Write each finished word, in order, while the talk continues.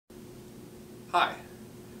Hi,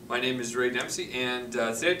 my name is Ray Dempsey, and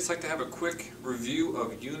today I'd just like to have a quick review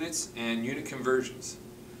of units and unit conversions.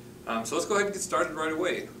 So let's go ahead and get started right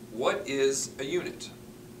away. What is a unit?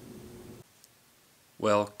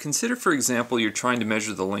 Well, consider for example you're trying to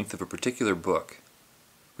measure the length of a particular book.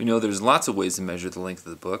 We know there's lots of ways to measure the length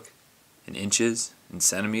of the book, in inches, in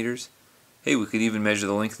centimeters. Hey, we could even measure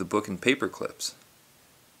the length of the book in paper clips.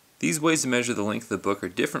 These ways to measure the length of the book are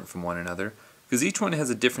different from one another because each one has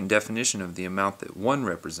a different definition of the amount that one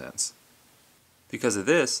represents. Because of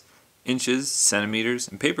this, inches, centimeters,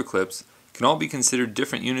 and paper clips can all be considered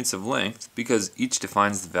different units of length because each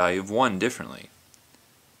defines the value of one differently.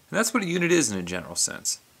 And that's what a unit is in a general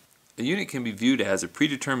sense. A unit can be viewed as a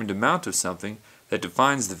predetermined amount of something that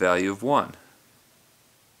defines the value of one.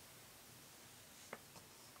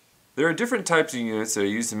 There are different types of units that are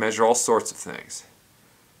used to measure all sorts of things.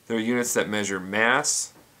 There are units that measure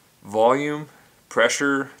mass, volume,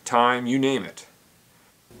 pressure, time, you name it.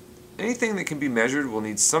 Anything that can be measured will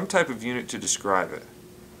need some type of unit to describe it.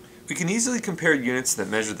 We can easily compare units that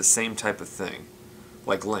measure the same type of thing,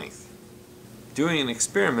 like length. Doing an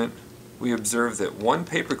experiment, we observe that one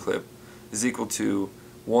paperclip is equal to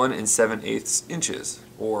 1 7/8 inches,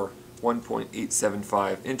 or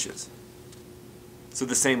 1.875 inches. So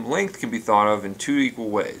the same length can be thought of in two equal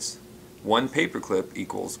ways. One paperclip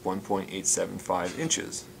equals 1.875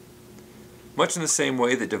 inches. Much in the same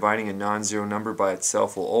way that dividing a non-zero number by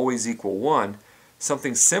itself will always equal 1,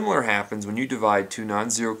 something similar happens when you divide two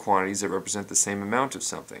non-zero quantities that represent the same amount of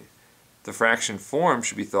something. The fraction form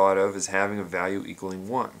should be thought of as having a value equaling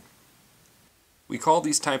 1. We call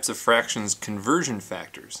these types of fractions conversion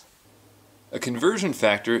factors. A conversion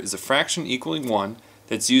factor is a fraction equaling 1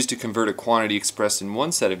 that's used to convert a quantity expressed in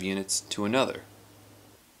one set of units to another.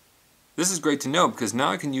 This is great to know because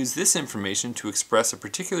now I can use this information to express a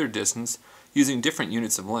particular distance using different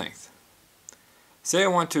units of length. Say I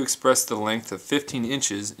want to express the length of 15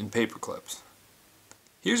 inches in paper clips.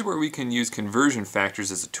 Here's where we can use conversion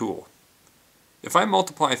factors as a tool. If I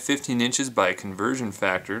multiply 15 inches by a conversion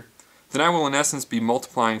factor, then I will in essence be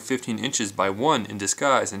multiplying 15 inches by 1 in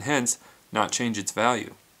disguise and hence not change its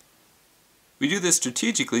value. We do this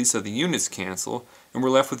strategically so the units cancel and we're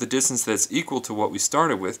left with a distance that's equal to what we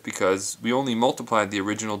started with because we only multiplied the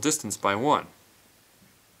original distance by 1.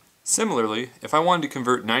 Similarly, if I wanted to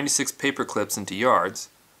convert 96 paper clips into yards,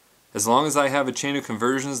 as long as I have a chain of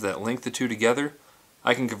conversions that link the two together,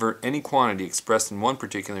 I can convert any quantity expressed in one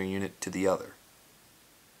particular unit to the other.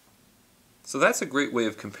 So that's a great way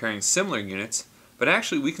of comparing similar units, but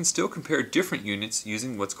actually we can still compare different units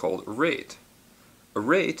using what's called a rate. A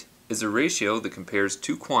rate is a ratio that compares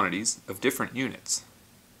two quantities of different units.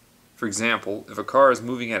 For example, if a car is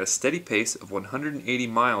moving at a steady pace of 180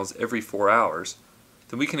 miles every 4 hours,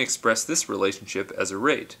 then we can express this relationship as a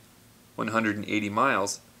rate, 180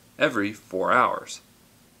 miles every 4 hours.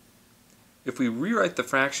 If we rewrite the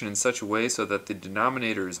fraction in such a way so that the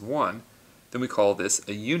denominator is 1, then we call this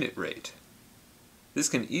a unit rate. This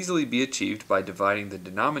can easily be achieved by dividing the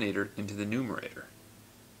denominator into the numerator.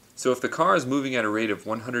 So if the car is moving at a rate of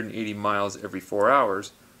 180 miles every 4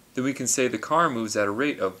 hours, then we can say the car moves at a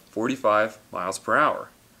rate of 45 miles per hour.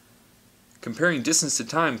 Comparing distance to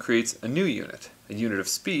time creates a new unit, a unit of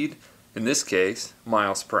speed, in this case,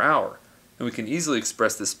 miles per hour, and we can easily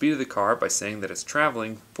express the speed of the car by saying that it's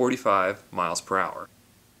traveling 45 miles per hour.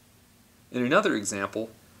 In another example,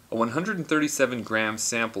 a 137-gram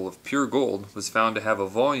sample of pure gold was found to have a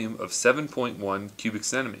volume of 7.1 cubic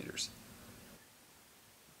centimeters.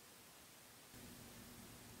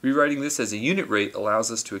 Rewriting this as a unit rate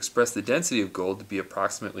allows us to express the density of gold to be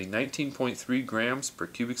approximately 19.3 grams per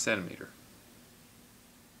cubic centimeter.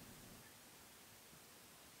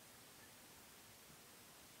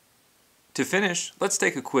 To finish, let's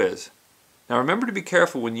take a quiz. Now remember to be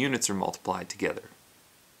careful when units are multiplied together.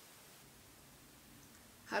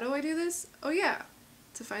 How do I do this? Oh yeah!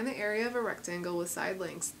 To find the area of a rectangle with side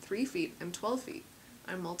lengths 3 feet and 12 feet,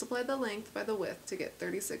 I multiply the length by the width to get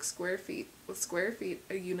 36 square feet, with square feet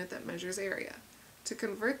a unit that measures area. To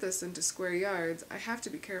convert this into square yards, I have to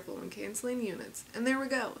be careful when canceling units, and there we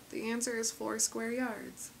go! The answer is 4 square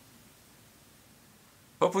yards.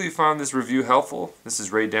 Hopefully you found this review helpful. This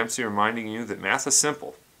is Ray Dempsey reminding you that math is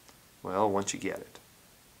simple. Well, once you get it.